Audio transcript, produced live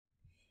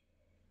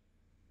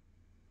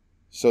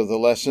So the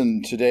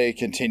lesson today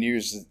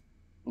continues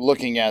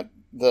looking at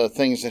the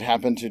things that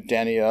happened to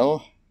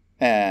Daniel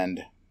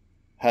and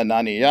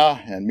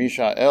Hananiah and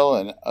Mishael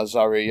and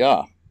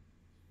Azariah.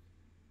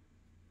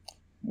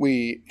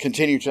 We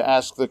continue to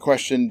ask the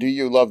question, do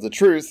you love the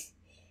truth?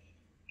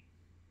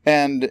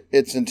 And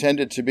it's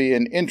intended to be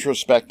an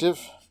introspective,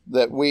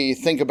 that we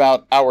think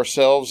about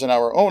ourselves and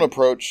our own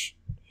approach,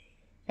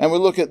 and we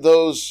look at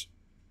those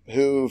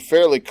who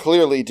fairly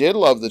clearly did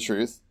love the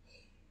truth,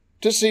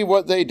 to see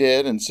what they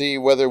did and see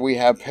whether we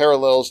have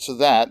parallels to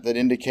that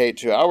indicate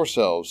to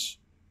ourselves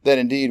that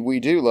indeed we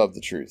do love the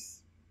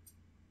truth.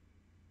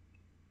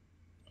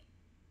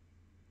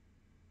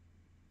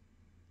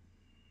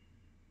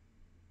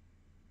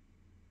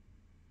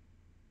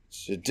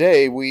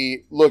 Today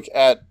we look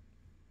at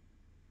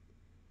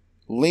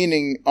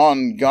leaning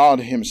on God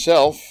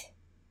Himself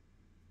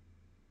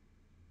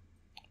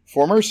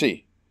for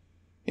mercy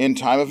in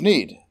time of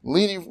need.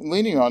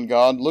 Leaning on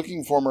God,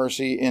 looking for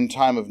mercy in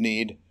time of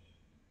need.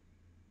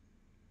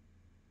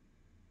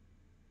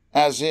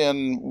 As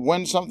in,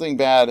 when something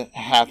bad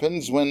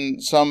happens,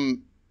 when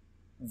some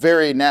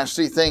very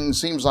nasty thing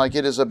seems like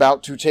it is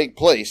about to take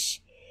place,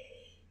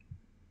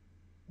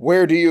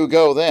 where do you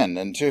go then?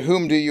 And to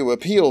whom do you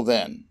appeal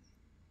then?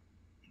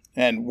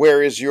 And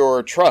where is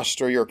your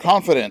trust or your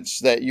confidence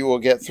that you will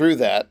get through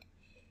that?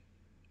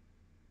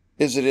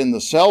 Is it in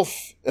the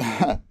self?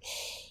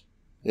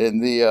 In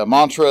the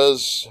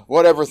mantras?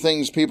 Whatever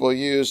things people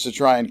use to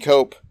try and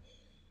cope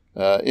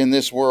in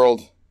this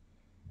world?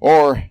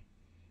 Or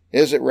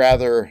is it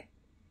rather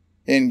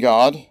in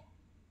God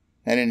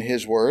and in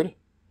His Word?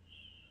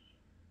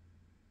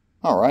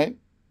 All right.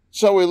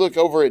 So we look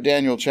over at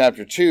Daniel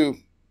chapter 2,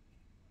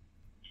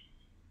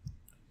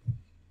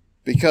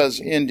 because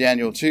in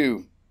Daniel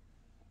 2,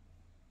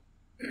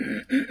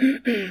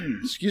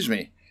 excuse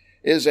me,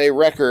 is a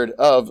record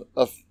of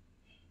a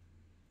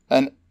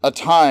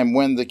time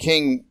when the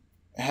king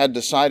had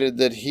decided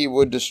that he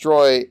would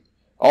destroy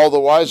all the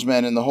wise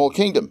men in the whole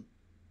kingdom.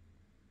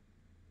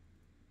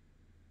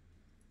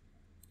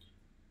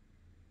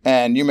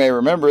 And you may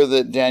remember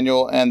that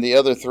Daniel and the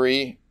other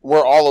three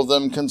were all of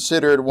them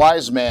considered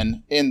wise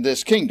men in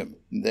this kingdom.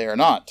 They are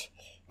not.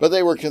 But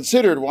they were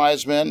considered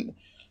wise men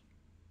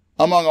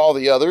among all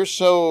the others.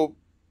 So,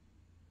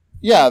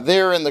 yeah,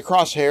 they're in the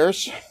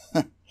crosshairs.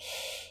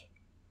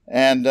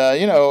 And,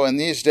 in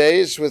these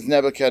days with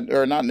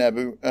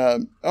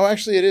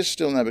actually it is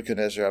still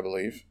Nebuchadnezzar, I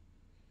believe.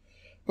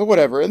 But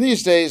whatever. In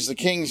these days, the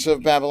kings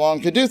of Babylon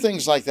could do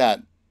things like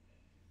that.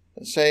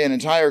 Say an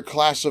entire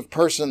class of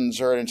persons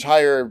or an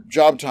entire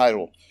job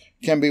title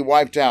can be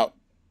wiped out.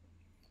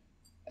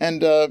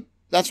 And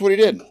that's what he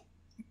did.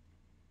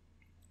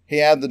 He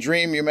had the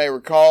dream, you may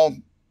recall.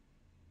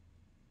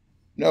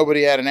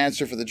 Nobody had an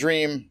answer for the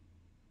dream.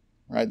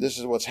 Right, this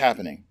is what's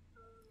happening.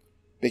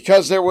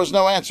 Because there was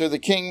no answer, the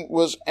king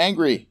was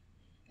angry.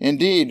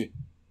 Indeed,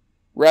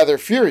 rather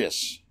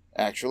furious,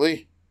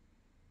 actually.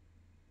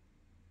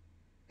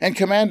 And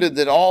commanded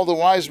that all the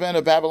wise men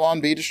of Babylon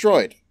be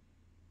destroyed.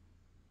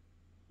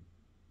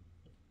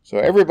 So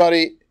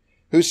everybody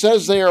who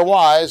says they are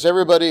wise,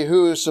 everybody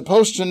who is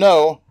supposed to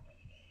know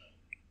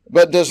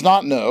but does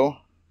not know,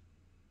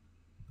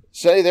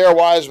 say they are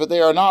wise but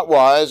they are not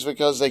wise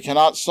because they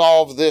cannot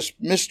solve this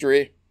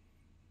mystery,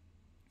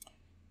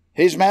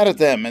 he's mad at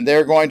them and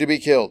they're going to be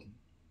killed.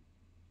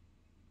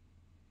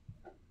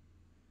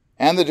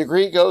 And the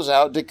decree goes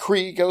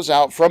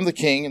out from the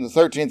king in the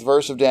 13th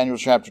verse of Daniel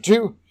chapter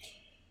 2.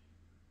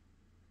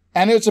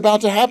 And it's about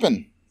to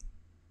happen.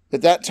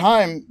 At that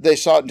time, they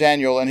sought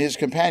Daniel and his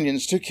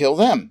companions to kill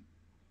them.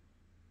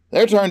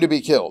 Their turn to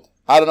be killed.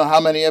 I don't know how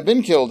many have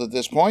been killed at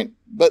this point,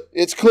 but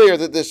it's clear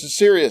that this is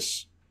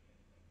serious.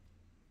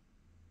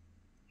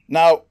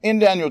 Now, in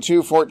Daniel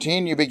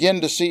 2:14, you begin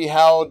to see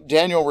how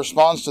Daniel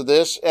responds to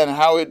this and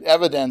how it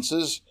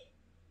evidences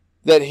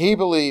that he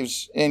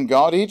believes in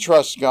God, he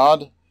trusts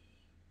God,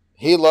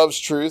 he loves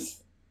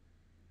truth.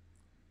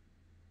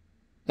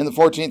 In the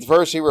 14th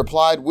verse, he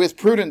replied, with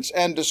prudence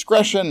and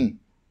discretion,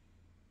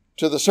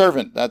 to the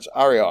servant, that's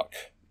Arioch,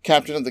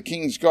 captain of the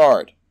king's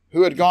guard,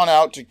 who had gone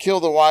out to kill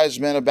the wise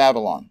men of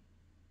Babylon.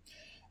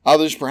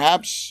 Others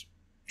perhaps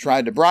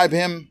tried to bribe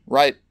him,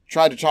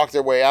 tried to talk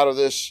their way out of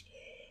this,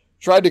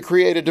 tried to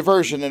create a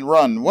diversion and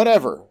run,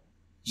 whatever.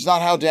 It's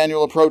not how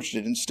Daniel approached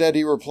it. Instead,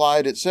 he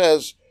replied, it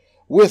says,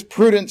 with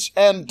prudence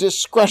and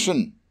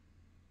discretion.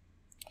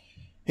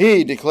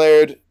 He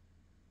declared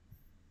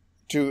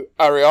to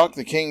Arioch,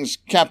 the king's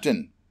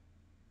captain,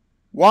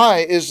 why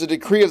is the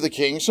decree of the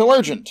king so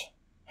urgent?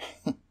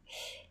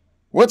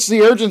 What's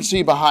the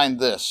urgency behind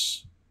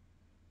this?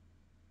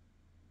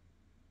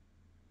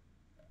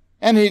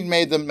 And he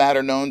made the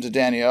matter known to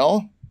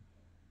Daniel,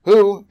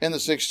 who, in the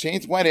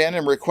 16th, went in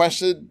and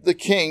requested the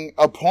king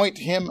appoint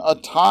him a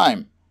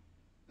time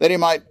that he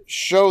might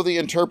show the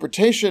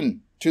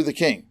interpretation to the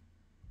king.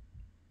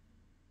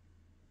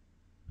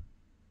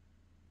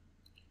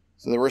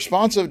 So the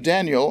response of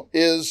Daniel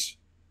is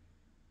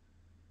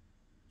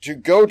to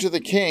go to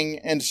the king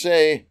and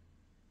say,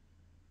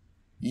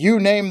 you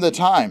name the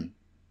time,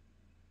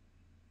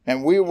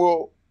 And we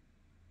will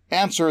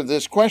answer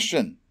this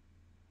question.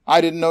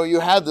 I didn't know you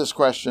had this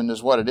question,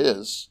 is what it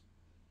is.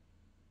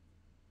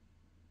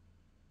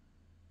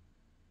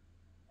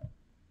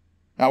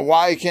 Now,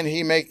 why can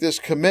he make this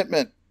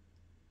commitment?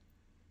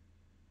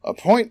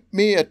 Appoint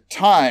me a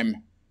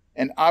time,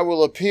 and I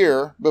will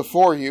appear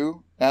before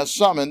you as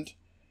summoned,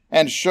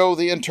 and show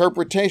the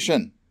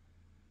interpretation.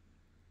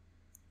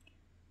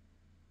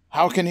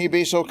 How can he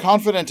be so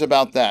confident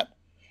about that?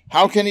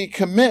 How can he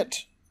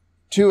commit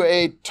to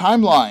a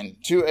timeline,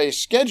 to a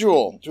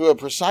schedule, to a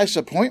precise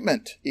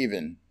appointment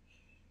even?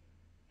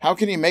 How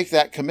can he make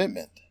that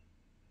commitment?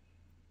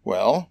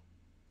 Well,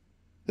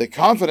 the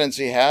confidence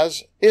he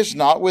has is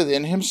not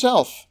within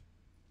himself.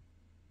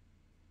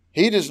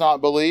 He does not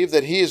believe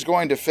that he is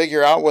going to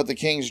figure out what the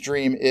king's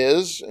dream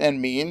is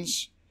and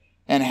means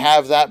and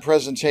have that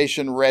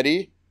presentation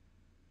ready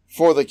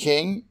for the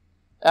king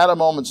at a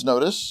moment's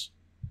notice.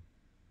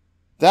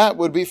 That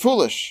would be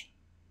foolish.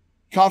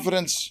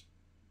 Confidence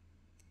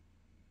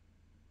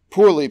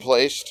poorly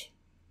placed.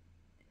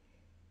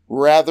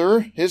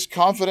 Rather, his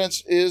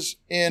confidence is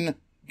in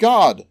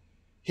God.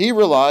 He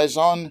relies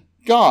on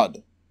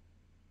God.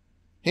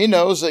 He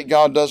knows that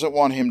God doesn't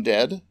want him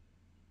dead.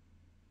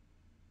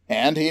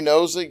 And he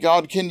knows that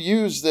God can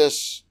use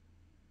this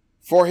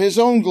for his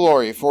own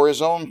glory, for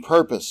his own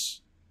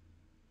purpose.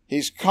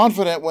 He's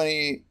confident when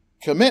he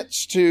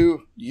commits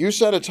to, you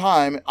set a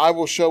time, I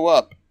will show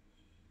up.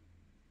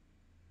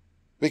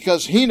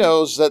 Because he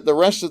knows that the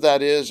rest of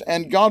that is,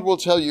 and God will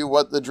tell you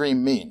what the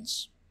dream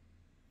means.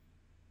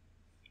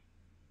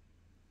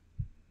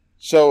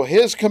 So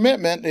his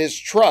commitment, his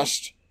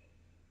trust,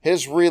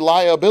 his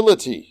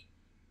reliability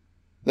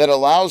that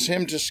allows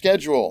him to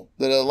schedule,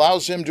 that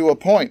allows him to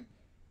appoint,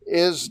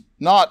 is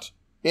not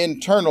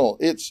internal,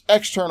 it's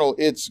external,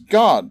 it's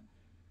God.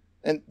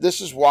 And this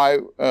is why,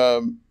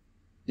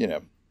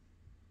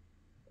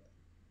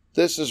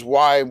 this is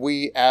why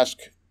we ask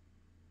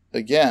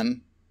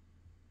again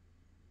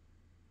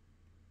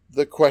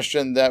the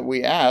question that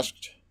we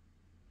asked: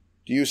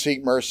 do you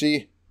seek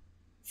mercy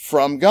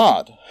from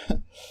God?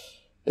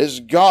 Is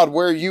God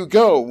where you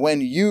go when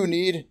you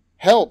need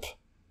help,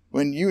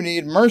 when you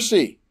need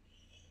mercy?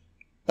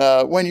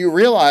 When you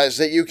realize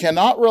that you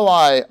cannot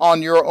rely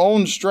on your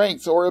own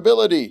strength or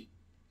ability?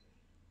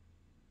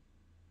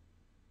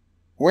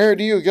 Where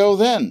do you go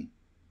then?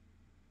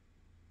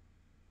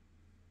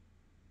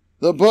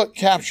 The book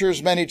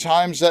captures many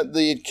times that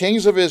the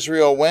kings of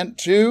Israel went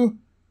to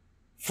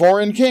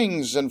foreign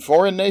kings and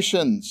foreign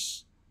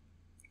nations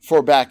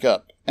for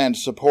backup and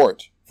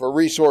support, for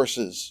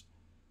resources.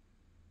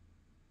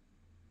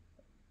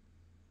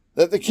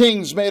 That the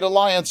kings made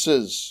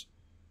alliances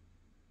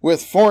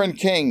with foreign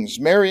kings,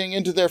 marrying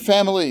into their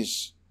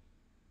families.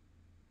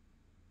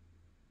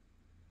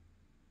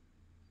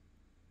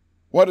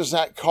 What is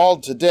that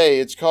called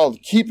today? It's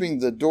called keeping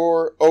the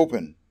door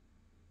open.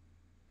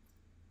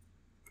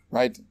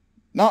 Right?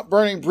 Not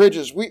burning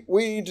bridges.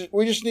 We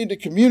just need to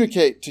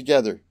communicate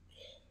together.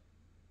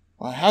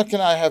 Well, how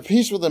can I have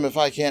peace with them if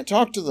I can't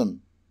talk to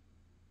them?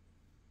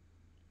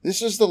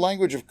 This is the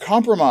language of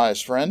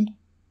compromise, friend.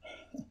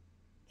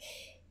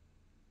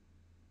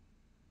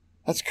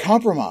 That's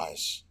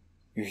compromise.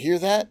 You hear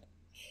that?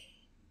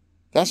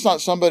 That's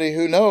not somebody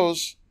who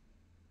knows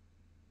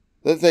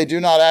that they do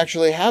not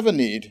actually have a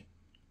need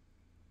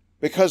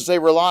because they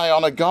rely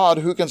on a God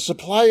who can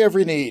supply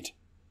every need.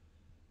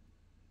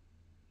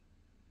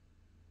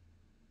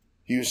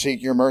 Do you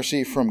seek your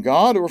mercy from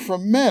God or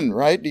from men,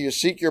 right? Do you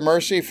seek your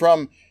mercy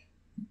from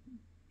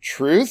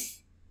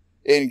truth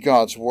in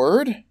God's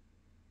word?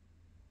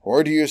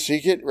 Or do you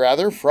seek it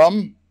rather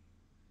from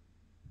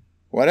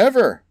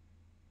whatever?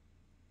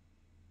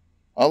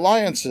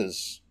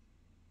 Alliances,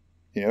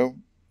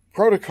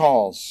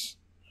 protocols.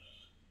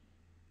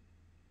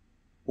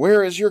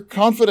 Where is your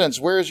confidence?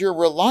 Where is your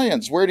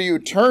reliance? Where do you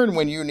turn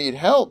when you need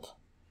help?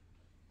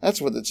 That's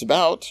what it's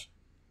about.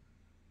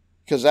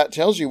 Because that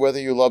tells you whether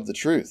you love the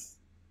truth.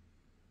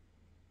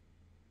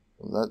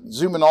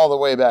 Zooming all the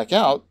way back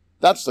out,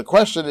 that's the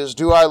question is,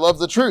 do I love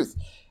the truth?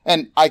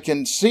 And I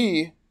can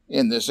see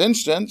in this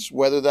instance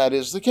whether that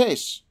is the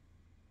case.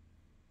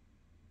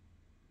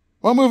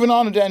 Well, moving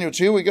on to Daniel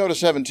 2, we go to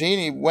 17.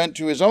 He went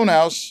to his own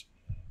house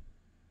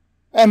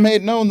and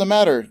made known the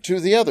matter to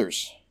the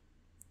others,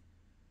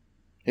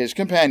 his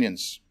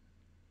companions.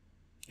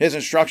 His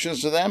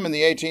instructions to them in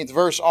the 18th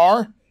verse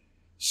are,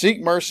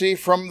 seek mercy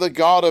from the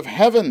God of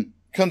heaven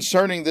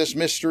concerning this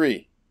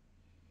mystery.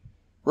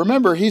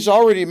 Remember, he's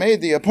already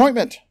made the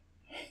appointment.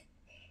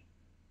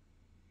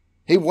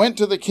 He went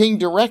to the king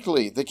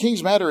directly. The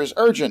king's matter is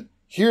urgent.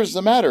 Here's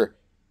the matter.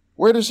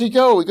 Where does he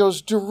go? He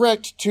goes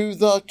direct to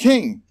the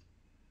king.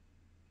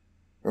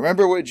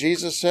 Remember what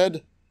Jesus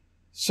said?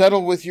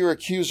 Settle with your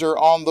accuser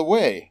on the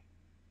way,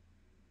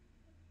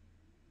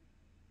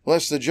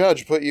 lest the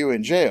judge put you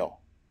in jail.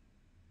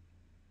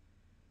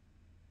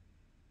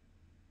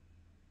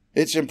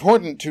 It's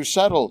important to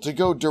settle, to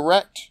go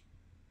direct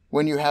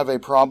when you have a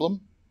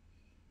problem.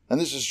 And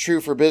this is true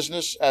for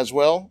business as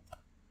well.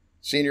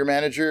 Senior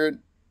manager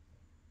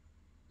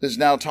is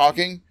now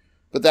talking.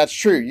 But that's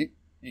true.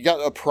 You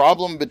got a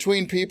problem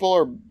between people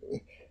or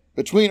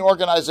between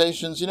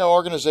organizations.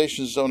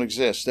 Organizations don't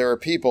exist. There are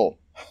people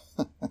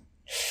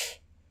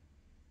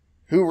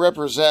who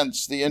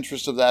represents the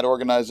interest of that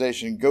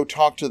organization. Go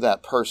talk to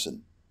that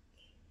person.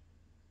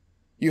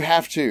 You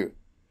have to.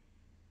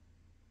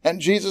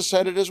 And Jesus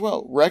said it as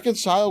well.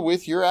 Reconcile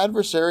with your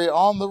adversary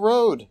on the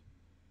road.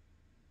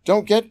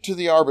 Don't get to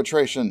the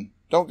arbitration.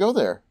 Don't go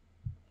there.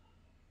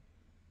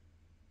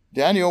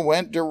 Daniel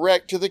went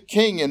direct to the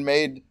king and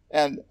made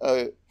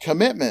a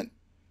commitment.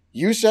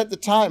 You set the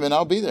time and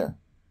I'll be there.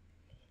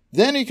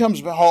 Then he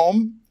comes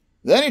home.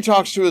 Then he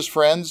talks to his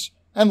friends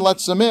and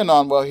lets them in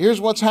on, well,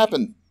 here's what's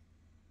happened.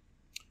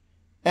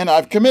 And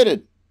I've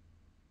committed.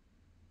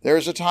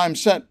 There's a time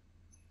set.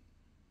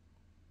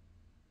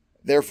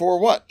 Therefore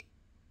what?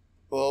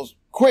 Well,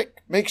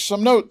 quick, make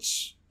some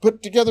notes.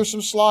 Put together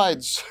some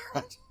slides.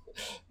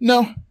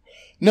 No.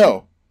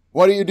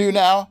 What do you do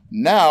now?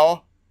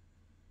 Now,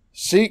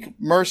 seek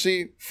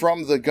mercy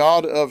from the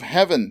God of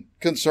heaven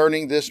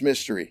concerning this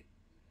mystery.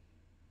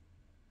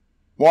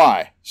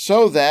 Why?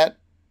 So that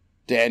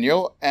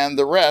Daniel and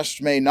the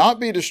rest may not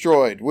be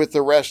destroyed with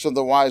the rest of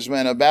the wise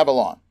men of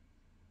Babylon.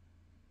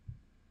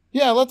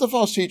 Yeah, let the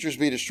false teachers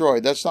be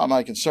destroyed. That's not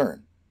my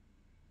concern.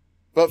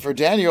 But for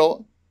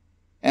Daniel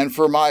and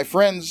for my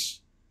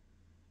friends,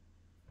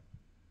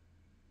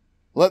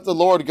 let the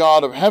Lord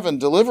God of heaven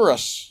deliver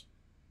us.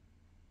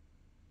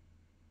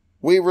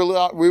 We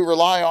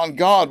rely on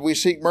God. We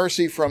seek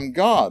mercy from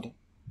God.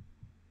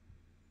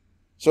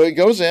 So he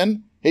goes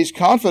in, he's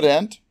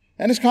confident,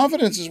 and his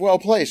confidence is well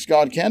placed.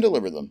 God can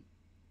deliver them.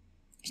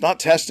 It's not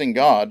testing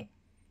God.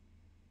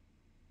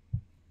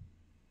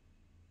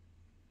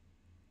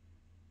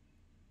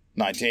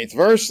 Nineteenth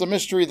verse, the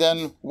mystery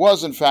then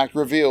was in fact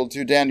revealed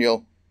to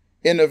Daniel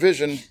in a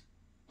vision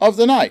of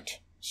the night.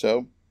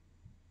 So,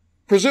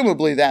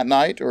 presumably that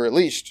night, or at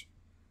least,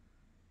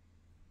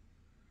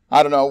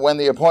 I don't know when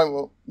the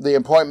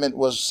appointment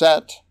was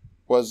set.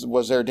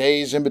 Was there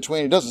days in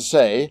between? It doesn't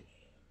say.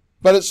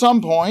 But at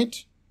some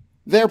point,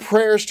 their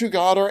prayers to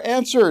God are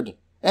answered,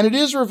 and it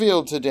is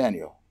revealed to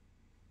Daniel.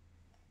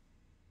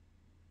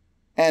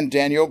 And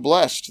Daniel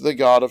blessed the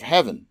God of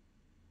heaven,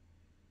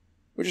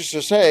 which is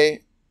to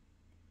say,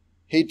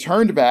 he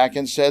turned back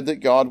and said that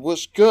God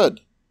was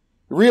good,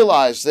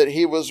 realized that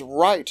he was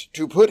right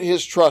to put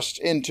his trust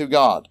into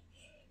God.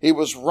 He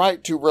was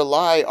right to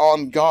rely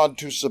on God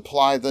to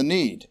supply the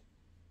need,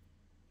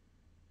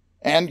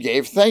 and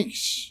gave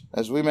thanks.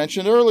 As we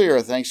mentioned earlier,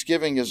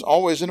 thanksgiving is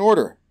always in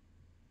order.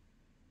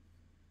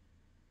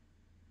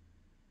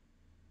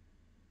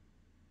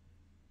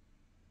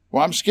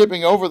 Well, I'm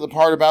skipping over the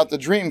part about the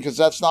dream because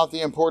that's not the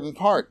important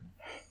part.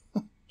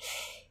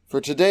 For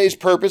today's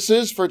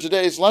purposes, for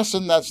today's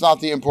lesson, that's not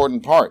the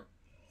important part.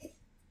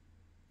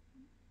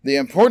 The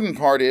important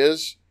part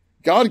is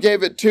God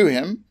gave it to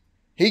him.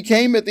 He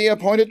came at the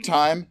appointed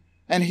time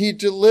and he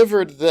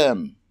delivered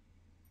them.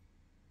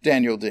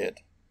 Daniel did.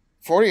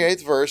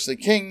 48th verse, the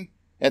king,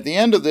 at the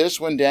end of this,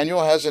 when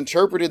Daniel has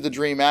interpreted the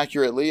dream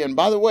accurately, and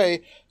by the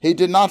way, he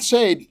did not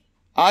say,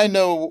 I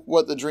know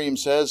what the dream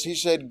says. He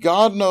said,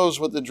 God knows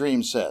what the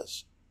dream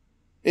says.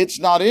 It's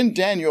not in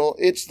Daniel,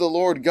 it's the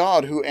Lord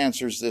God who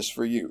answers this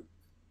for you.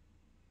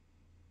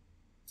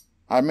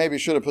 I maybe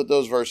should have put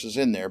those verses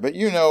in there, but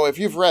if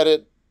you've read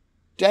it,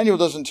 Daniel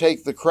doesn't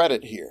take the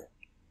credit here.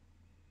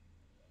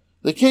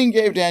 The king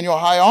gave Daniel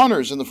high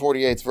honors in the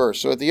 48th verse.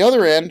 So at the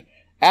other end,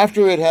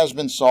 after it has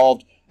been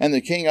solved, and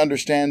the king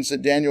understands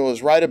that Daniel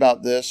is right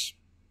about this,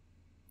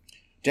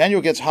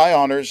 Daniel gets high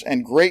honors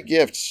and great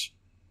gifts.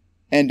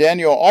 And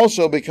Daniel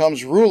also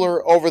becomes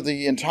ruler over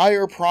the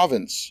entire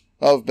province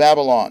of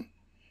Babylon,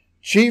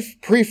 chief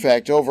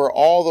prefect over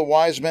all the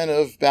wise men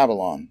of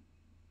Babylon.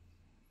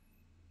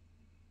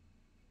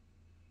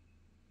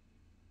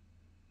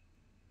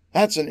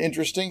 That's an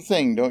interesting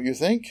thing, don't you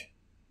think?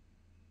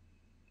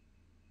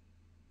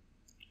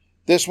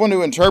 This one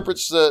who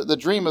interprets the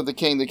dream of the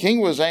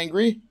king was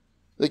angry.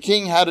 The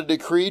king had a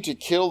decree to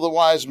kill the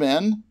wise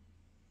men.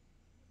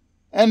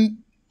 And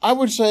I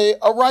would say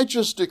a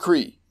righteous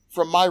decree.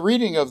 From my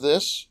reading of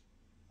this,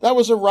 that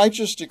was a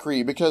righteous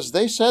decree because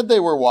they said they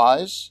were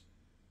wise.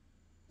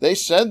 They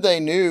said they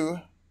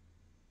knew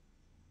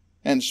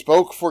and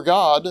spoke for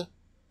God,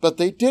 but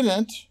they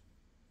didn't.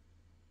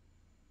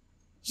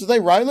 So they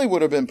rightly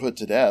would have been put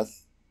to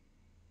death.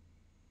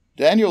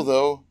 Daniel,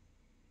 though,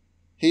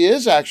 he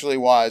is actually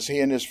wise, he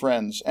and his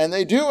friends, and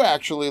they do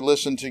actually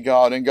listen to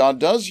God, and God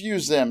does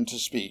use them to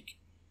speak.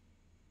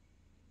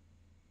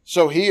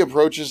 So he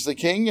approaches the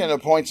king and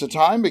appoints a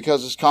time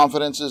because his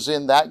confidence is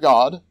in that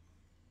God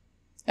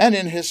and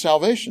in his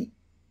salvation,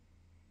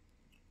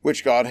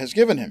 which God has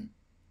given him.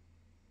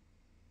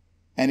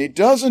 And he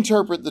does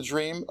interpret the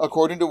dream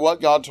according to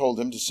what God told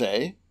him to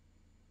say,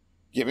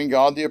 giving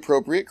God the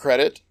appropriate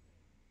credit.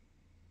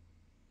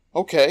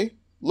 Okay,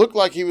 looked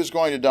like he was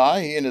going to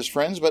die, he and his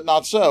friends, but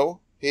not so.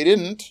 He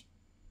didn't.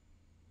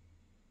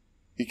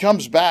 He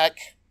comes back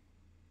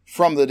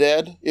from the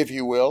dead, if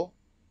you will,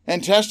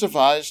 and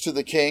testifies to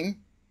the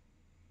king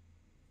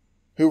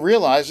who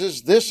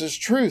realizes this is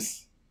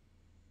truth.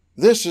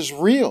 This is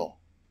real.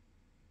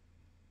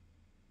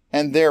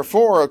 And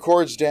therefore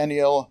accords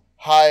Daniel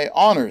high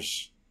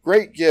honors,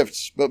 great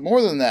gifts, but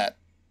more than that,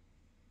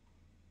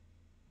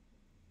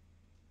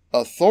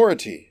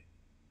 authority.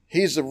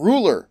 He's the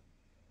ruler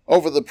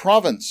over the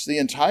province, the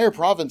entire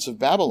province of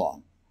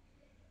Babylon.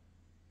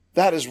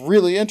 That is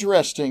really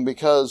interesting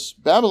because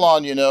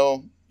Babylon,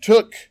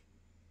 took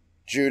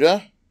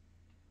Judah.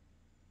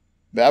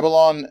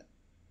 Babylon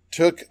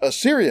took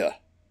Assyria,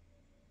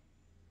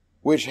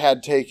 which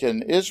had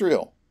taken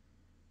Israel.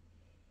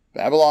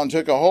 Babylon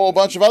took a whole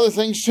bunch of other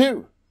things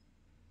too.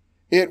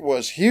 It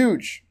was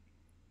huge.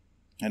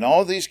 And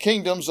all these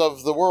kingdoms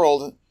of the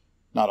world,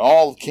 not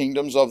all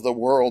kingdoms of the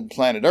world,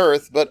 planet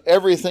Earth, but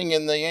everything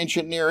in the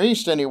ancient Near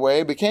East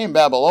anyway, became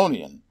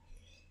Babylonian.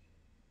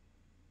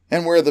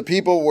 And where the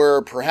people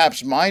were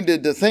perhaps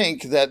minded to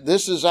think that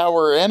this is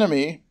our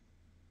enemy,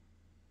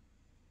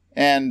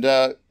 and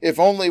if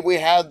only we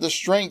had the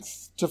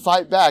strength to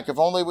fight back, if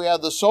only we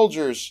had the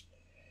soldiers,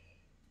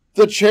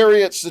 the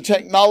chariots, the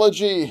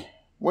technology,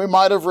 we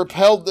might have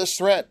repelled this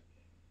threat.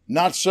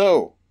 Not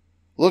so.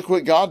 Look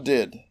what God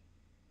did.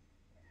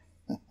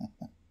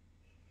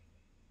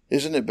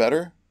 Isn't it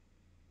better?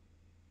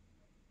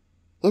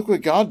 Look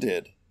what God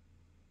did.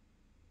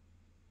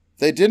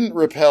 They didn't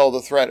repel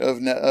the threat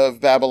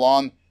of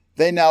Babylon.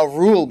 They now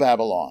rule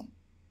Babylon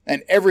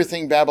and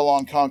everything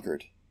Babylon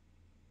conquered.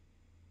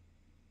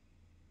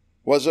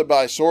 Was it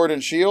by sword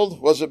and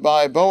shield? Was it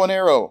by bow and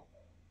arrow?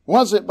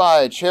 Was it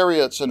by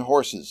chariots and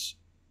horses?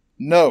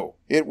 No,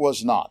 it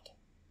was not.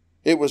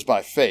 It was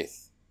by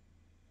faith.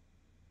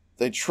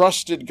 They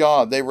trusted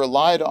God. They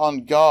relied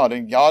on God,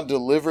 and God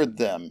delivered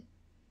them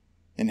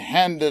and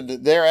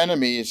handed their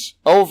enemies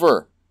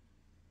over.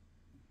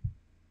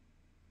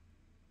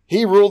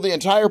 He ruled the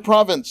entire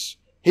province.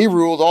 He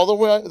ruled all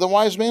the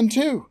wise men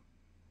too.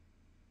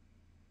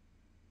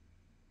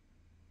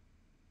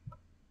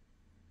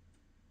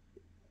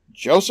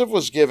 Joseph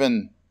was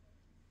given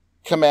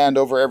command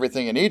over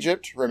everything in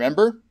Egypt,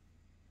 remember?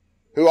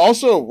 Who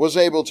also was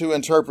able to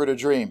interpret a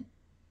dream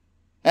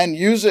and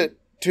use it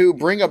to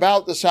bring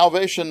about the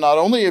salvation not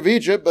only of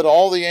Egypt, but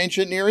all the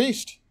ancient Near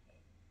East.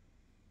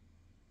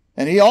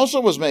 And he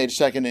also was made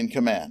second in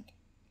command.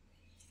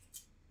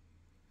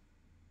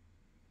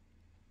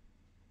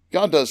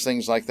 God does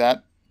things like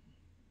that.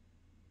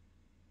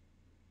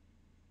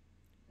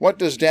 What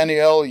does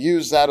Daniel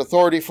use that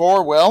authority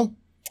for? Well,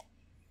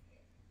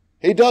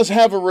 he does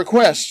have a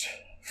request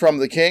from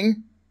the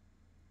king.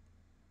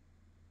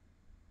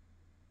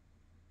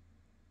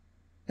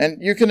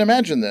 And you can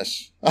imagine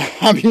this.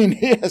 I mean,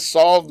 he has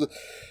solved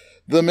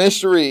the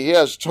mystery. He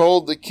has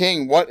told the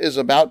king what is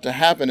about to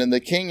happen, and the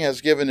king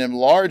has given him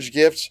large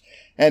gifts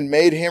and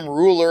made him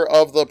ruler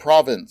of the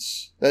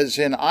province. As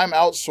in, I'm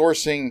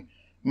outsourcing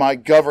my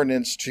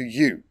governance to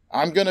you.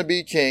 I'm going to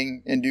be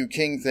king and do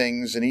king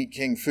things and eat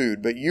king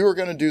food, but you are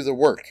going to do the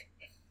work.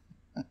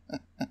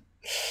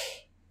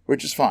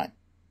 Which is fine.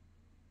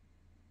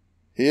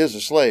 He is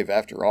a slave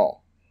after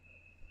all.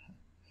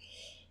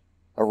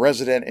 A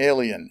resident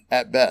alien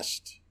at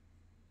best.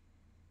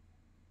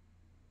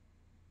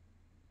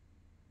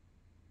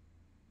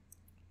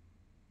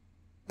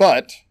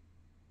 But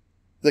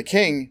the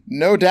king,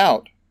 no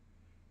doubt,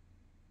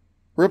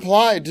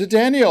 replied to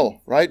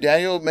Daniel, right?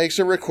 Daniel makes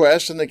a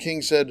request and the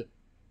king said,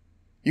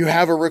 you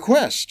have a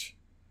request.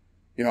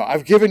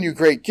 I've given you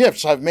great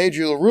gifts. I've made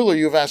you the ruler.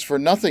 You've asked for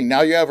nothing.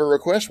 Now you have a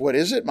request. What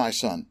is it, my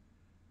son?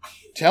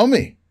 Tell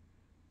me.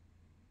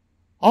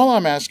 All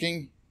I'm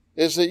asking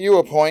is that you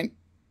appoint,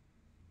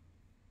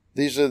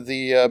 these are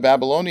the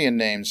Babylonian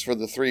names for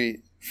the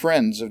three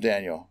friends of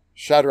Daniel,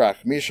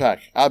 Shadrach,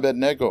 Meshach,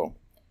 Abednego,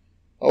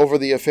 over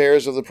the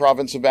affairs of the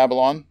province of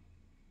Babylon.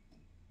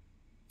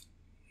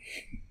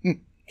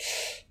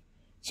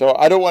 So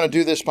I don't want to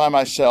do this by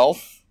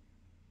myself.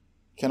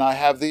 Can I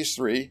have these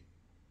three?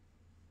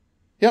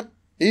 Yep,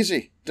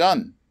 easy,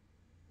 done.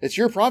 It's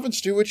your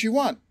province, do what you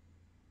want.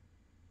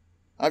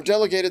 I've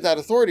delegated that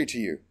authority to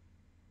you.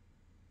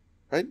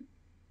 Right?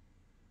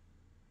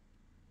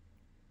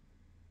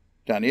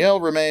 Daniel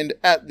remained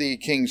at the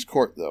king's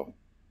court, though,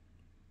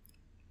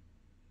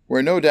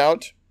 where no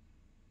doubt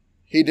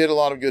he did a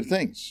lot of good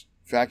things.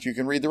 In fact, you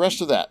can read the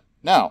rest of that.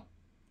 Now,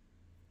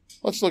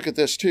 let's look at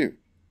this too.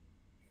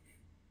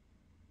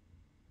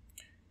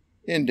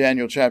 In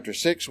Daniel chapter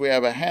 6, we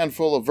have a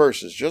handful of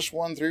verses, just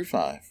 1 through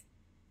 5.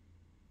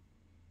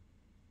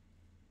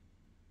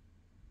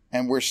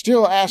 And we're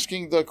still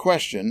asking the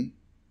question,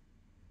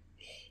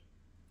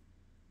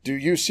 do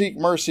you seek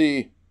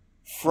mercy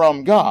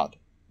from God?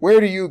 Where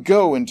do you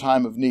go in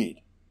time of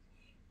need?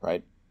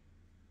 Right?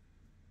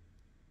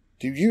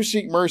 Do you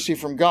seek mercy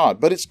from God?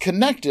 But it's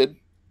connected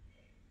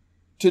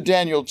to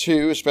Daniel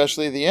 2,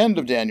 especially the end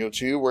of Daniel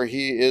 2, where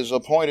he is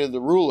appointed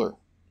the ruler.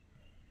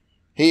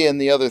 He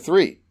and the other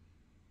three.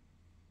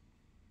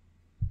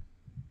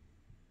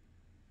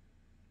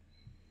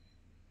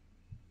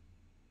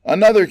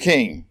 Another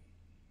king.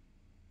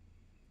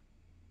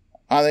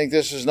 I think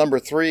this is number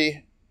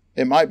 3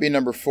 It might be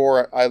number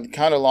 4. I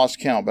kind of lost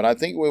count, but I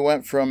think we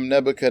went from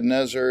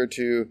Nebuchadnezzar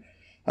to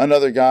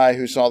another guy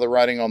who saw the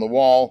writing on the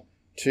wall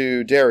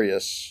to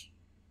Darius.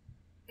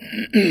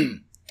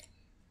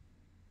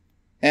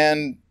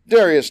 And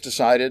Darius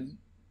decided,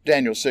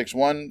 Daniel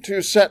 6:1,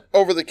 to set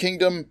over the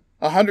kingdom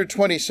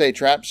 120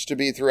 satraps to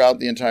be throughout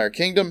the entire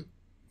kingdom.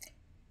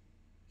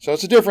 So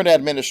it's a different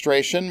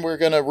administration. We're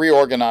going to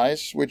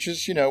reorganize, which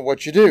is,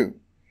 what you do.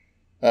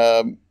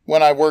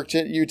 When I worked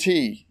at UT,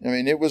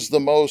 it was the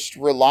most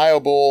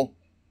reliable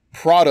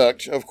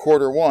product of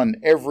Q1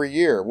 every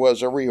year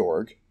was a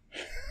reorg.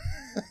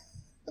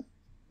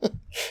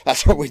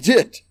 That's what we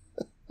did.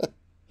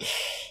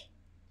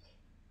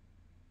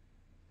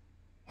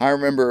 I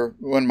remember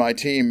when my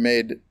team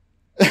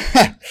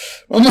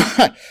when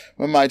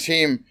my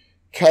team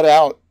cut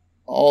out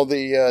all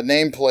the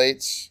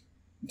nameplates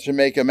to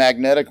make a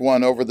magnetic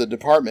one over the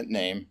department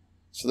name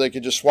so they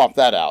could just swap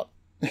that out.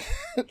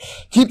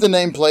 Keep the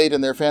nameplate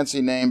and their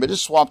fancy name, but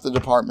just swap the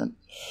department.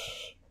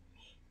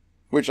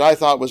 Which I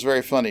thought was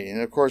very funny.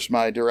 And of course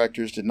my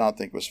directors did not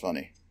think was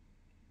funny.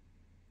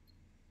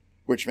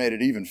 Which made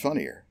it even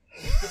funnier.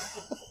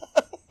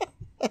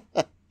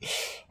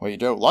 Well, you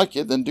don't like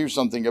it, then do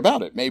something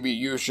about it. Maybe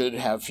you should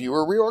have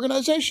fewer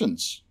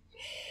reorganizations.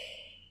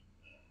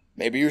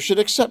 Maybe you should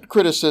accept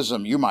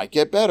criticism. You might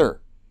get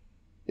better.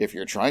 If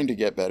you're trying to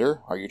get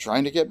better, are you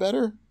trying to get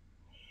better?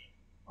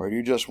 Or do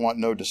you just want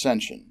no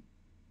dissension?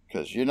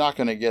 Because you're not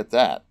going to get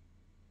that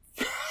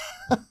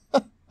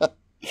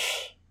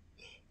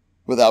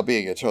without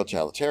being a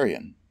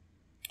totalitarian.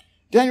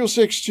 Daniel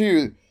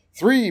 6:2,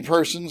 3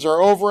 persons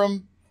are over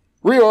him.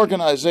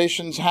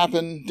 Reorganizations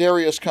happen.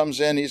 Darius comes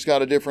in. He's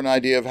got a different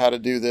idea of how to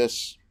do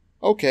this.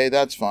 Okay,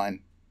 that's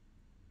fine.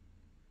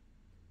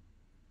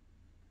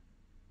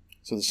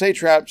 So the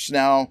satraps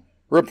now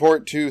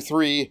report to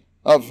 3,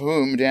 of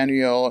whom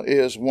Daniel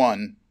is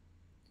one.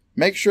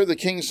 Make sure the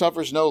king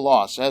suffers no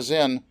loss, as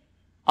in,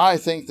 I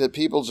think that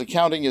people's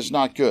accounting is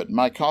not good.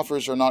 My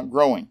coffers are not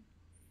growing.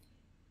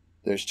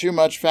 There's too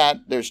much fat.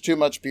 There's too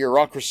much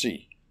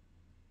bureaucracy.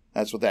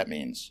 That's what that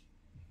means.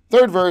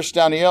 3rd verse,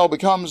 Daniel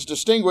becomes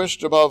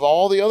distinguished above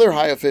all the other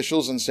high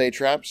officials and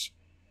satraps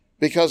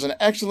because an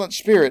excellent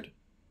spirit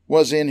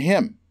was in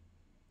him.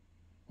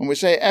 When we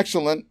say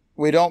excellent,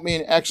 we don't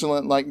mean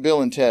excellent like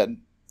Bill and Ted,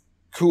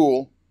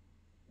 cool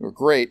or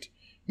great,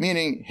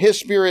 meaning his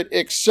spirit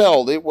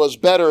excelled. It was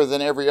better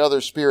than every other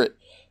spirit.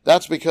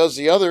 That's because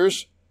the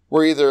others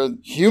were either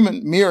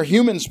mere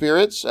human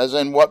spirits, as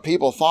in what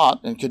people thought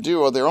and could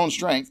do of their own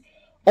strength,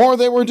 or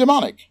they were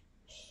demonic.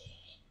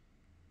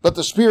 But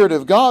the Spirit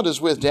of God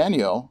is with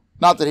Daniel.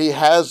 Not that he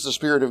has the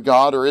Spirit of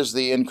God or is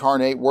the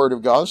incarnate Word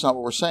of God. That's not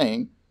what we're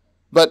saying.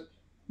 But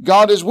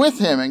God is with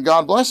him, and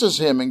God blesses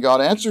him, and God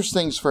answers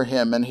things for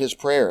him and his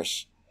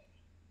prayers.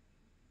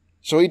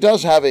 So he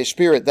does have a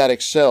spirit that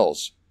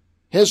excels.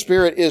 His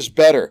spirit is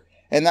better.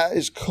 And that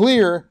is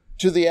clear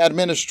to the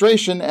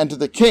administration and to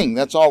the king.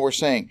 That's all we're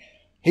saying.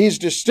 He's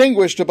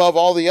distinguished above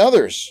all the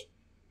others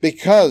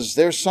because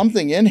there's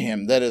something in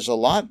him that is a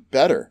lot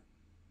better.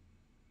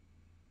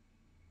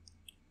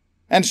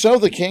 And so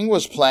the king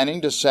was planning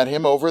to set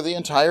him over the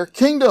entire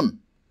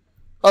kingdom,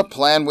 a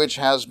plan which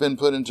has been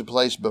put into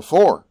place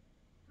before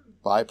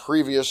by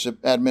previous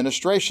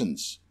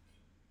administrations.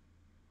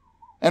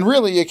 And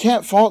really, you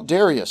can't fault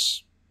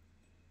Darius.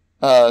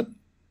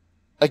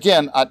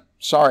 Again, I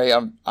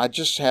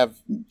just have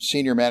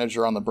senior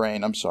manager on the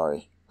brain. I'm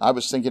sorry. I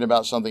was thinking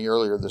about something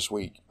earlier this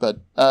week.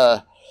 But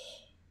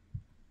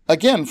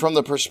again, from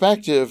the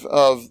perspective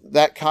of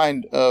that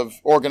kind of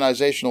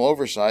organizational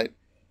oversight,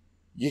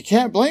 you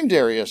can't blame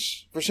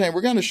Darius for saying,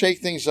 we're going to shake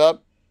things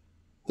up.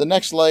 The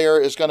next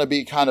layer is going to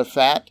be kind of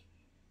fat.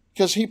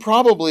 Because he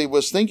probably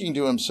was thinking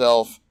to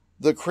himself,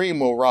 the cream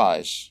will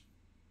rise,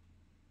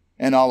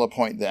 and I'll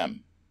appoint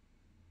them.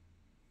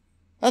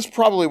 That's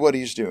probably what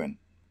he's doing.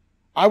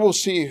 I will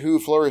see who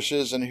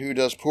flourishes and who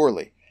does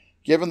poorly.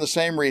 Given the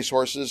same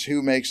resources,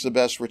 who makes the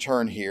best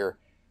return here,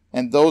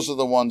 and those are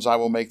the ones I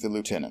will make the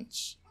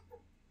lieutenants.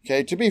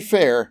 Okay, to be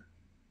fair,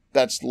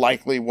 that's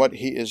likely what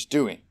he is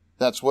doing.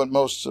 That's what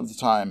most of the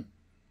time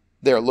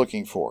they're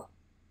looking for.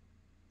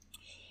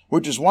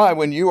 Which is why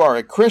when you are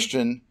a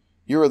Christian,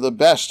 you are the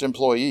best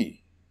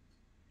employee.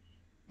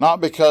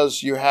 Not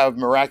because you have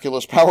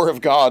miraculous power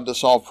of God to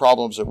solve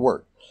problems at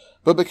work,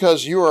 but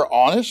because you are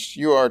honest,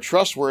 you are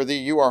trustworthy,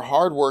 you are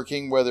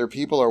hardworking, whether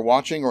people are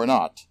watching or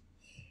not.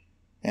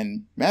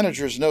 And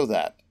managers know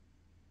that.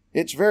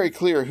 It's very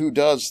clear who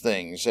does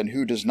things and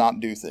who does not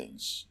do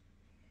things.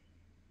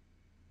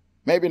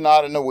 Maybe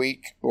not in a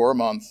week or a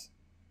month,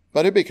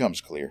 but it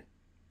becomes clear.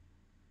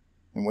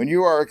 And when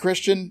you are a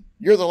Christian,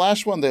 you're the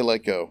last one they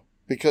let go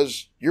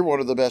because you're one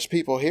of the best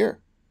people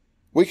here.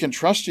 We can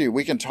trust you.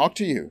 We can talk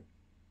to you.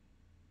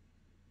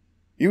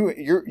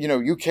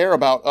 You care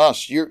about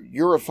us.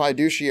 You're a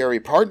fiduciary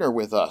partner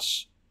with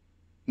us,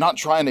 not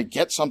trying to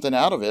get something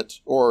out of it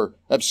or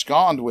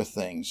abscond with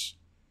things,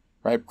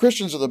 right?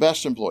 Christians are the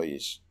best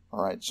employees.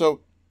 All right.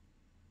 So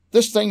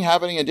this thing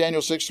happening in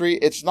Daniel 6:3,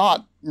 it's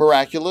not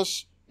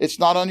miraculous. It's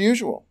not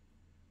unusual.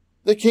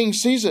 the king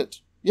sees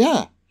it.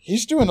 Yeah,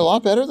 he's doing a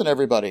lot better than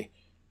everybody.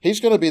 He's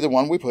going to be the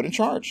one we put in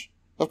charge.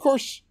 Of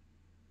course.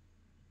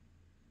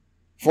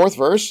 4th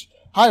verse,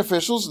 high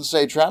officials and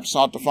satraps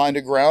sought to find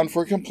a ground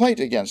for complaint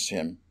against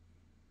him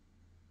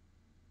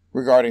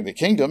regarding the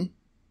kingdom,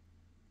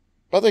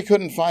 but they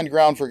couldn't find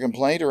ground for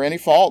complaint or any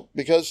fault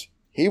because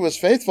he was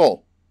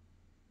faithful.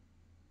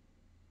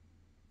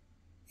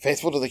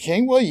 Faithful to the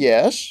king? Well,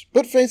 yes,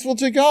 but faithful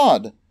to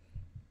God.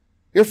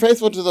 You're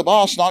faithful to the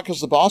boss not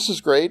because the boss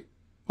is great,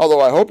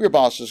 although I hope your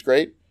boss is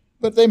great,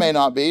 but they may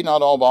not be.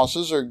 Not all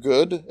bosses are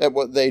good at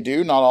what they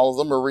do. Not all of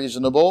them are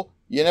reasonable.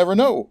 You never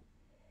know.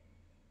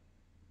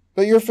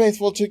 But you're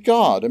faithful to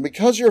God, and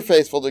because you're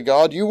faithful to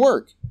God, you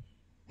work.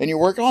 And you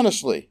work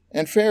honestly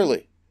and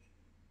fairly.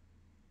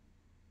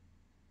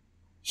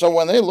 So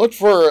when they looked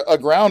for a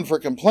ground for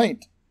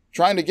complaint,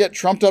 trying to get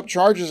trumped-up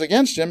charges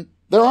against him,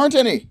 there aren't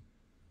any.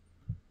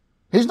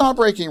 He's not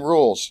breaking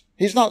rules.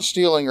 He's not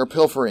stealing or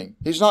pilfering.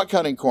 He's not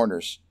cutting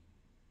corners.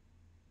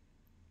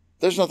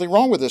 There's nothing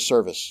wrong with this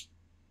service.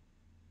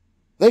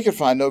 They could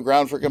find no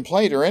ground for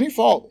complaint or any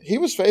fault. He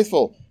was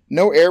faithful.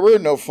 No error,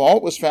 no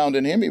fault was found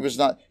in him. He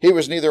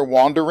was neither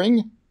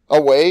wandering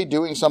away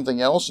doing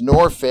something else,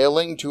 nor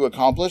failing to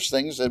accomplish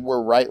things that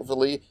were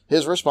rightfully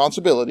his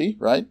responsibility,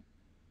 right?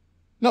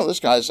 No,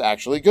 this guy's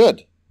actually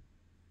good.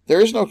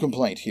 There is no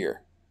complaint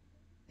here.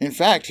 In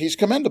fact, he's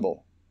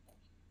commendable.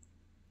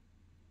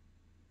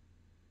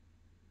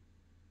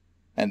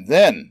 And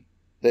then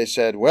they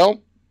said,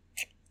 well,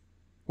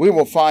 we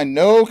will find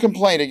no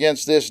complaint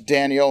against this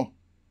Daniel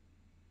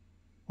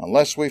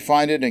unless we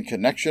find it in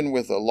connection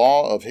with the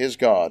law of his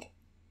God.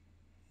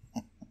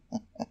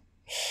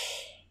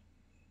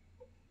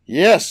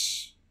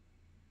 Yes,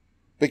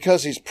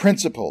 because he's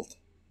principled.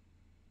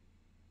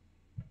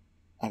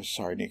 I'm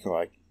sorry, Nico,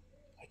 I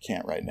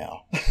can't right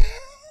now.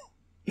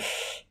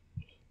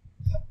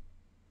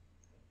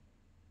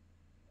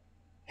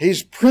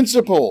 He's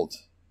principled.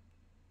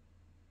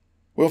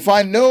 We'll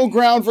find no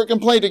ground for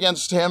complaint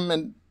against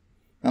him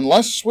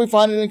unless we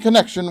find it in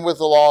connection with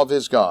the law of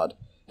his God.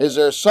 Is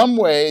there some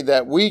way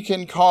that we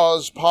can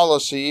cause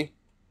policy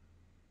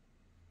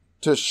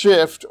to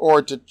shift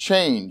or to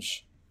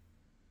change,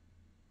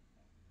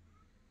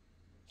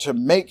 to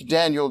make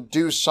Daniel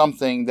do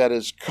something that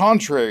is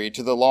contrary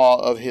to the law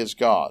of his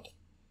God?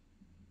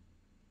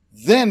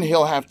 Then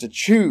he'll have to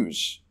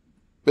choose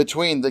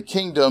between the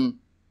kingdom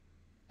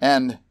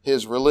and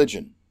his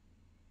religion.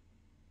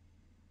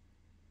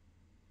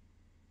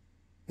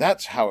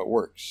 That's how it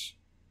works.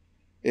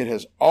 It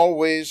has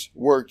always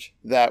worked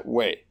that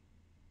way.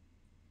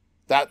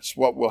 That's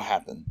what will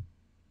happen.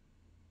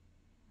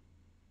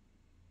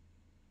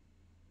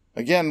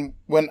 Again,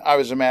 when I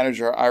was a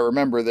manager, I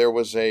remember there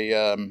was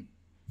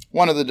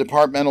one of the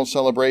departmental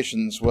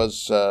celebrations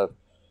was,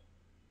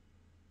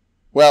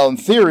 well, in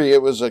theory,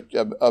 it was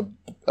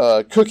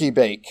a cookie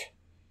bake.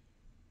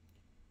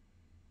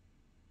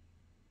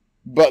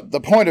 But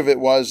the point of it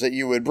was that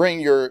you would bring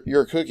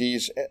your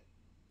cookies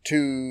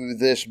to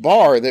this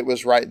bar that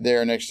was right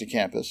there next to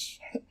campus.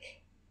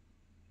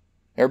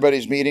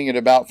 Everybody's meeting at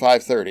about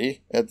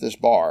 5:30 at this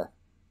bar.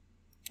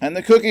 And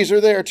the cookies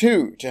are there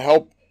too to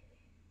help,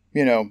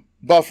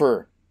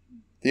 buffer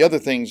the other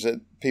things that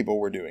people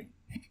were doing.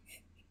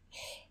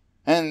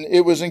 And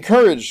it was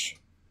encouraged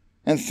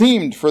and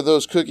themed for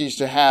those cookies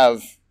to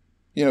have,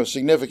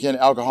 significant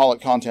alcoholic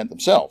content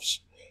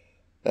themselves.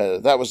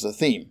 That was the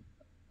theme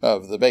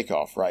of the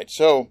bake-off, right?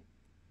 So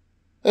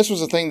this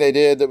was a thing they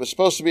did that was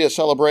supposed to be a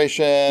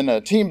celebration,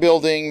 a team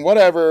building,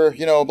 whatever,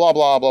 blah,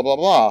 blah, blah, blah,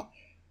 blah.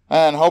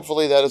 And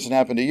hopefully that doesn't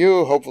happen to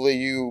you. Hopefully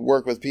you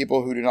work with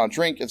people who do not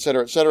drink,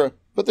 etc., etc.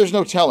 But there's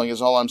no telling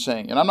is all I'm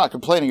saying. And I'm not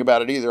complaining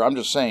about it either. I'm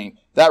just saying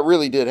that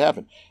really did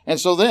happen. And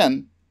so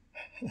then,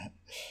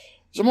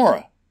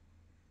 Zamora,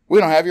 we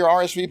don't have your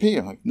RSVP.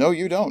 I'm like, no,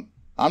 you don't.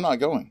 I'm not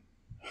going.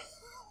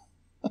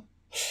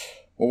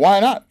 Well, why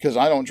not? Because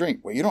I don't drink.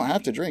 Well, you don't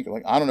have to drink. I'm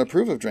like, I don't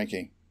approve of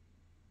drinking.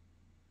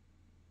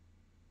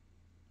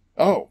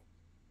 Oh,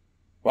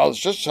 well, it's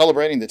just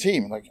celebrating the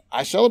team. Like,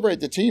 I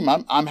celebrate the team.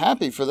 I'm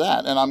happy for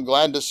that, and I'm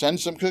glad to send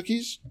some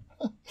cookies.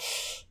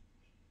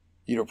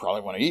 You don't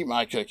probably want to eat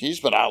my cookies,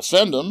 but I'll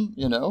send them,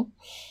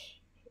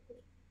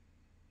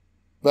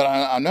 But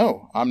I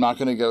know I'm not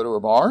going to go to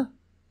a bar.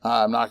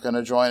 I'm not going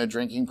to join a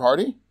drinking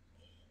party.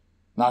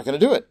 Not going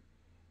to do it.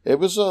 It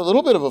was a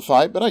little bit of a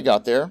fight, but I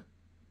got there.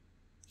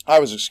 I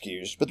was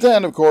excused. But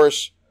then, of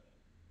course,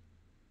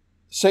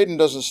 Satan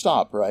doesn't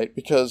stop, right?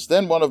 Because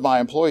then one of my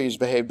employees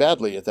behaved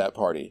badly at that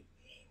party.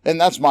 And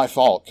that's my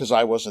fault, because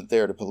I wasn't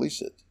there to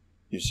police it,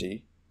 you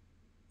see.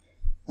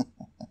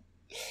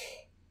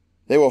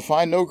 They will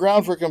find no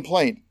ground for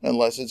complaint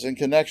unless it's in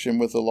connection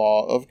with the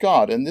law of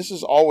God. And this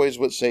is always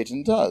what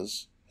Satan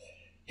does.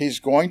 He's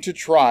going to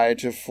try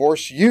to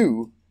force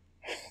you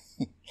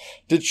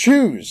to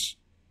choose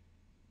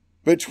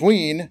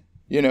between,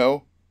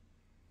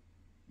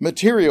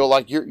 material,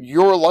 like your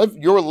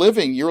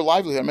living, your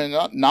livelihood. I mean,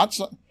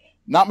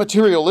 not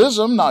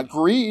materialism, not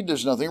greed.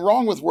 There's nothing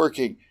wrong with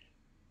working.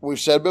 We've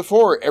said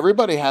before,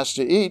 everybody has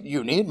to eat.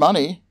 You need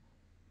money.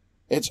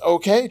 It's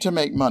okay to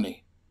make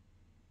money.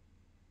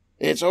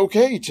 It's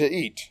okay to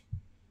eat.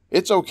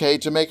 It's okay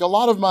to make a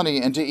lot of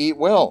money and to eat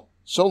well,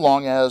 so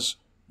long as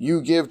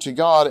you give to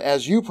God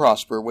as you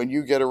prosper. When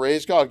you get a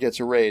raise, God gets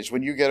a raise.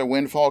 When you get a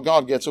windfall,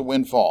 God gets a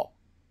windfall.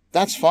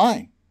 That's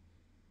fine.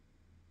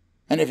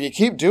 And if you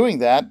keep doing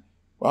that,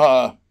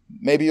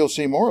 maybe you'll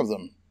see more of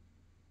them.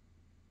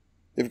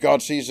 If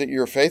God sees that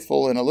you're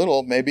faithful in a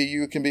little, maybe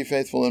you can be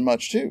faithful in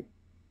much too.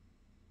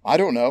 I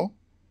don't know.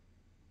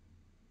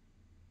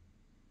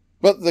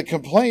 But the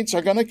complaints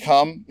are going to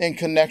come in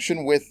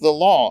connection with the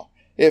law.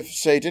 If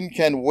Satan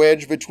can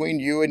wedge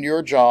between you and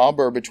your job,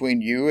 or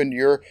between you and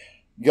your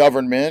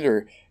government,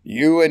 or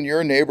you and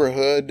your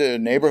neighborhood,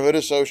 neighborhood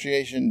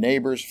association,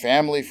 neighbors,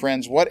 family,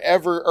 friends,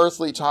 whatever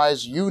earthly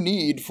ties you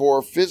need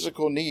for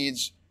physical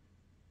needs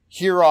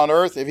here on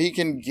earth, if he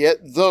can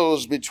get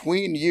those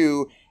between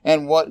you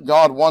and what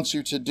God wants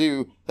you to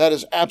do, that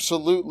is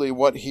absolutely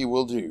what he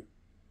will do.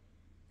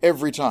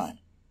 Every time.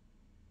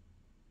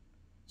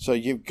 So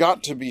you've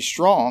got to be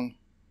strong.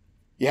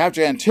 You have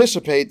to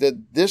anticipate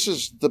that this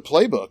is the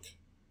playbook.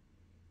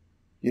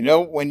 You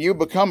know, when you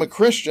become a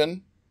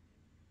Christian,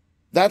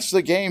 that's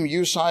the game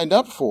you signed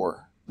up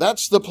for.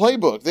 That's the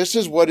playbook. This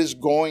is what is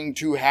going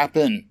to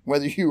happen,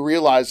 whether you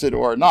realize it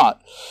or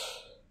not.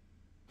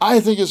 I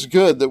think it's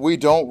good that we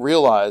don't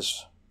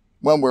realize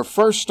when we're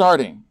first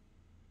starting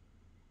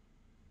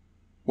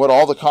what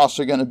all the costs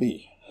are going to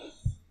be.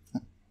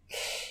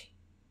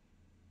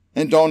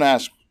 And don't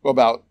ask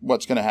about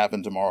what's going to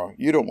happen tomorrow.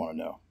 You don't want to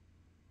know.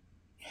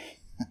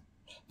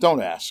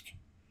 Don't ask.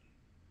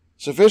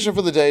 Sufficient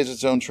for the day is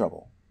its own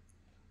trouble.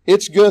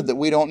 It's good that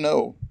we don't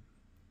know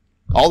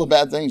all the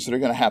bad things that are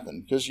going to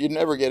happen, because you'd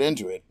never get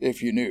into it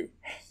if you knew.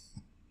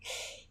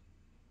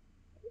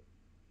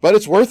 But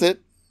it's worth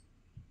it.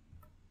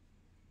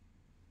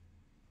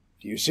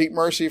 Do you seek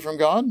mercy from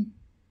God?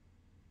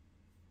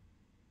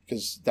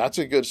 Because that's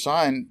a good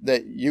sign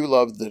that you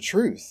love the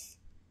truth.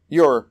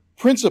 You're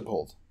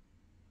principled.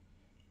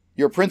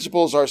 Your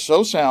principles are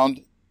so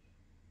sound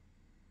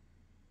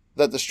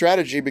that the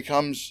strategy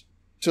becomes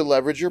to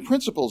leverage your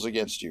principles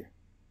against you.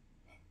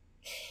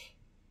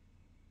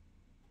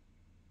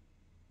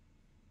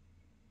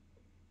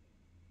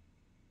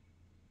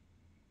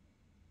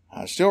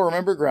 I still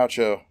remember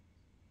Groucho.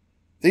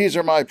 These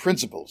are my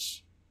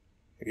principles.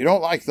 If you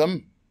don't like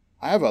them,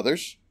 I have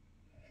others.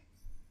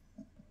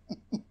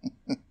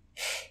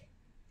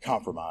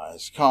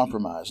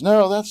 Compromise.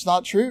 No, that's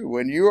not true.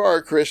 When you are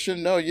a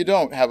Christian, no, you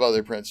don't have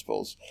other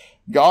principles.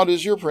 God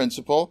is your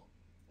principle,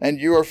 and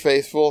you are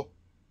faithful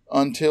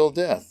until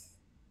death.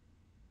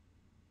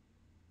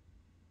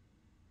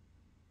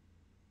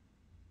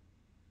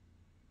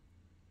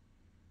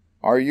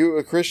 Are you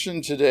a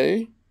Christian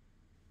today?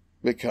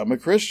 Become a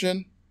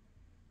Christian,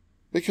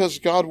 because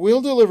God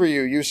will deliver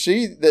you. You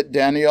see that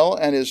Daniel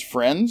and his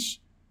friends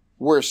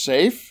were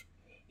safe.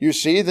 You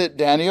see that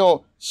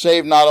Daniel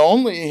saved not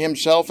only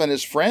himself and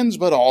his friends,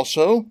 but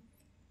also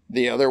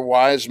the other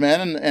wise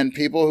men and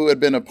people who had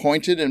been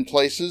appointed in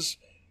places.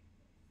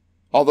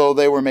 Although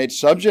they were made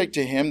subject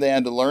to him, they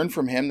had to learn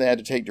from him, they had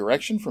to take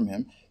direction from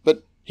him.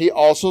 But he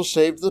also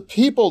saved the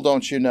people,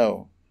 don't you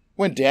know?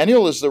 When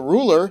Daniel is the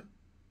ruler,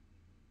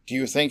 do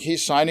you think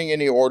he's signing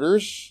any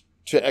orders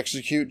to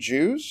execute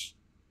Jews?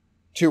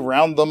 To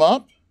round them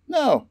up?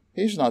 No,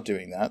 he's not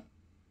doing that.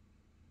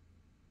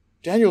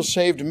 Daniel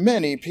saved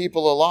many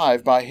people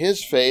alive by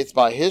his faith,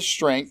 by his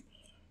strength,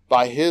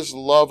 by his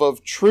love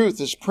of truth,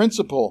 his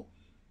principle,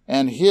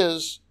 and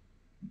his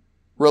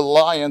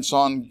reliance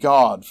on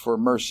God for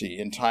mercy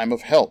in time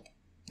of help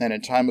and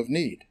in time of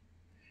need.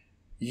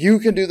 You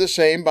can do the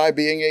same by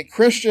being a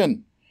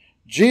Christian.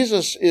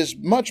 Jesus is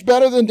much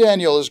better than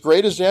Daniel. As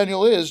great as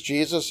Daniel is,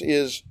 Jesus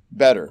is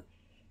better.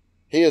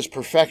 He is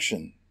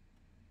perfection.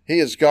 He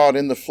is God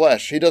in the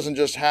flesh. He doesn't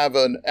just have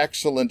an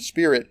excellent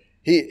spirit.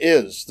 He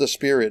is the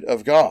Spirit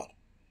of God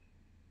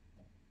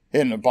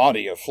in a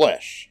body of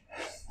flesh.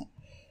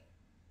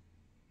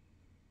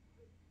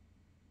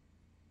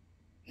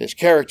 His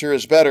character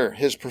is better.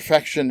 His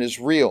perfection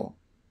is real.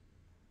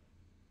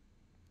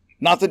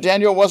 Not that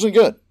Daniel wasn't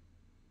good,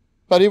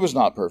 but he was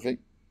not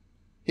perfect.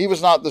 He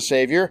was not the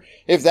Savior.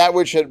 If that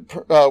which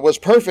was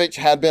perfect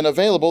had been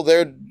available,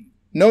 there'd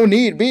no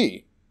need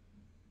be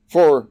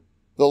for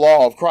the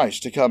law of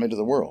Christ to come into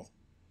the world.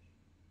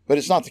 But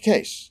it's not the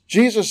case.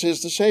 Jesus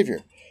is the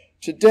Savior.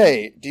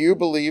 Today, do you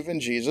believe in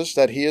Jesus,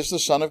 that he is the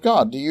Son of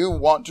God? Do you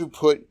want to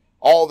put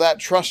all that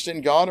trust in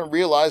God and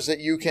realize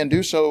that you can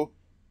do so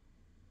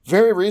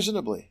very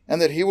reasonably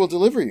and that he will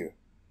deliver you?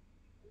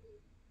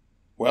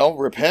 Well,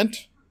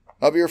 repent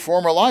of your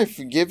former life.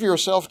 Give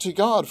yourself to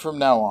God from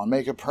now on.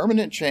 Make a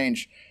permanent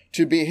change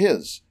to be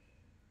his,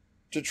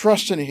 to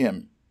trust in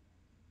him,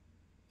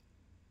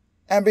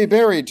 and be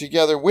buried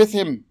together with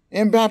him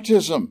in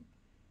baptism,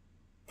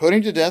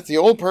 putting to death the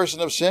old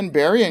person of sin,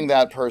 burying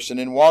that person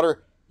in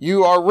water.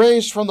 You are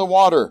raised from the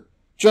water,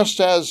 just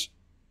as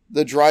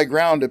the dry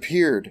ground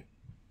appeared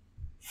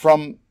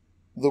from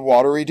the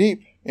watery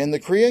deep in the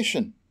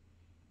creation.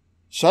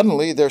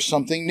 Suddenly, there's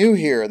something new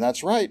here, and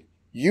that's right.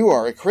 You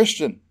are a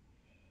Christian.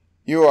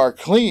 You are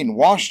clean,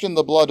 washed in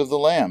the blood of the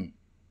Lamb,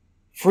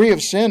 free of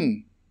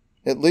sin,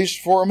 at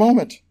least for a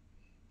moment.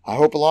 I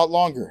hope a lot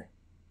longer.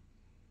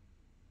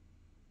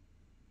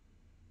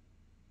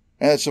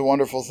 And it's a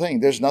wonderful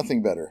thing. There's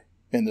nothing better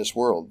in this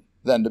world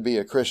than to be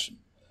a Christian.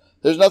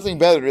 There's nothing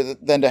better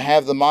than to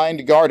have the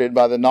mind guarded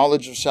by the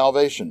knowledge of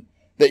salvation,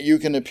 that you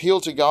can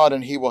appeal to God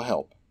and He will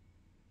help.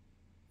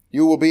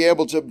 You will be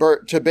able to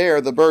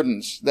bear the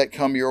burdens that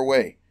come your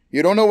way.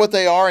 You don't know what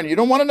they are, and you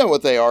don't want to know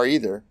what they are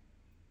either.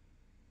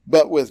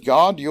 But with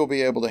God, you'll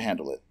be able to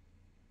handle it.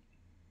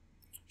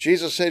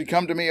 Jesus said,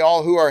 "Come to me,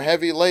 all who are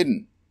heavy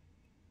laden.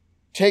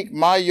 Take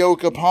my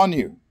yoke upon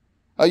you."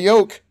 A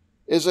yoke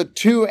is a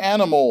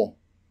 2-animal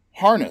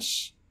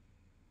harness.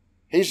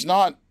 He's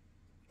not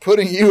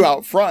putting you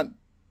out front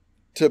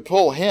to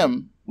pull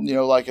him,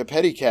 like a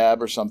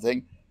pedicab or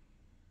something.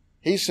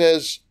 He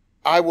says,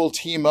 I will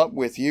team up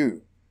with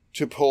you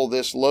to pull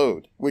this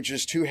load, which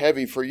is too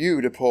heavy for you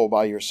to pull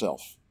by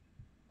yourself.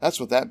 That's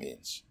what that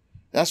means.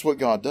 That's what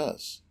God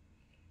does.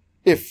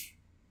 If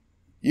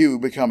you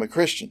become a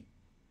Christian.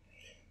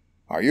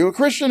 Are you a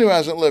Christian who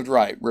hasn't lived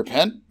right?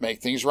 Repent,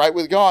 make things right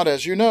with God,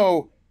 as you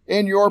know,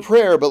 in your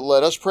prayer, but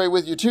let us pray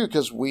with you too,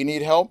 because we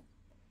need help.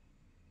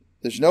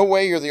 There's no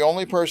way you're the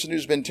only person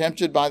who's been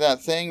tempted by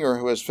that thing or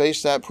who has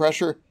faced that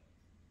pressure.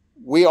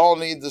 We all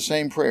need the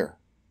same prayer.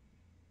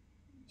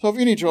 So if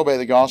you need to obey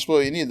the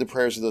gospel, you need the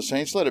prayers of the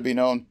saints, let it be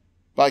known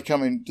by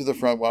coming to the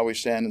front while we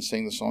stand and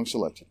sing the song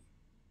selected.